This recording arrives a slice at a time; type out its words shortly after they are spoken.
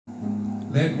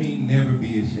Let me never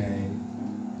be ashamed.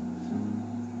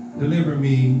 Deliver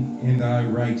me in thy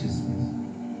righteousness.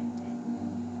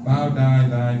 Bow down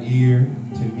thine ear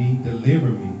to me,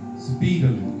 deliver me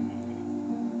speedily.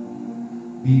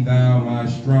 Be thou my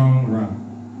strong rock,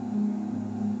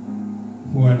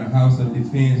 for in the house of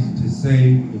defense to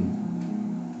save me.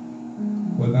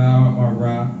 For thou art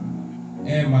rock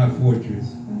and my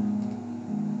fortress.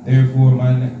 Therefore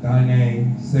thy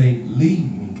name say, lead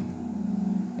me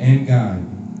and guide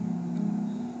me.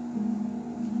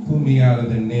 Pull me out of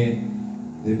the net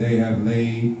that they have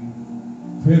laid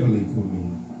privily for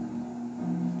me.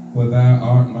 For thou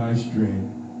art my strength.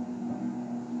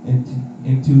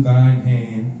 Into thine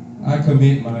hand I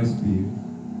commit my spirit.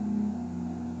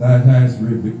 Thou hast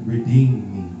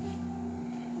redeemed me,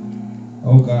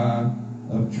 O God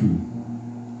of truth.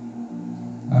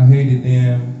 I hated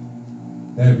them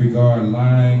that regard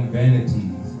lying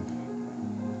vanities,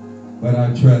 but I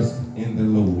trust in the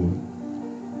Lord.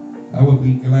 I will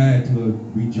be glad to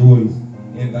rejoice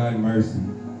in thy mercy,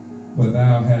 for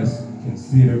thou hast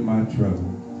considered my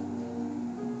trouble.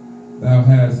 Thou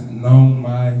hast known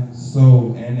my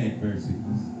soul and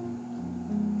adversities.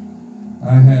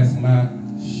 I hast not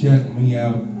shut me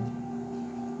out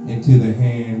into the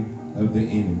hand of the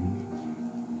enemy.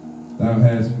 Thou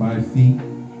hast my feet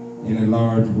in a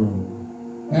large room.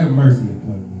 Have mercy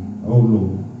upon me, O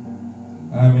Lord.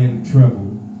 I am in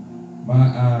trouble. My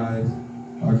eyes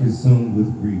are consumed with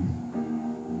grief.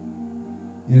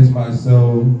 Yes, my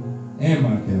soul and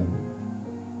my belly,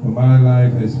 for my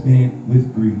life has spent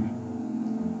with grief.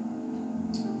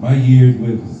 My years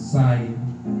with sighing,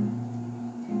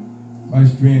 my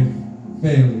strength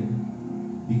failing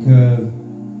because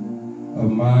of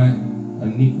my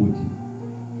iniquity,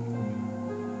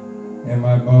 and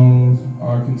my bones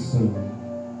are consumed.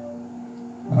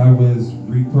 I was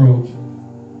reproached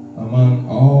among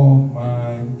all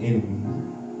my enemies,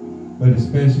 but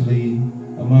especially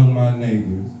among my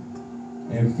neighbors,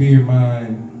 and fear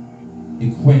mine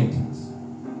acquaintance.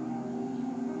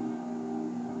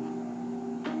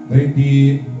 They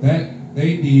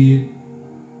did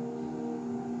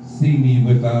see me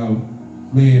without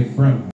fled from me.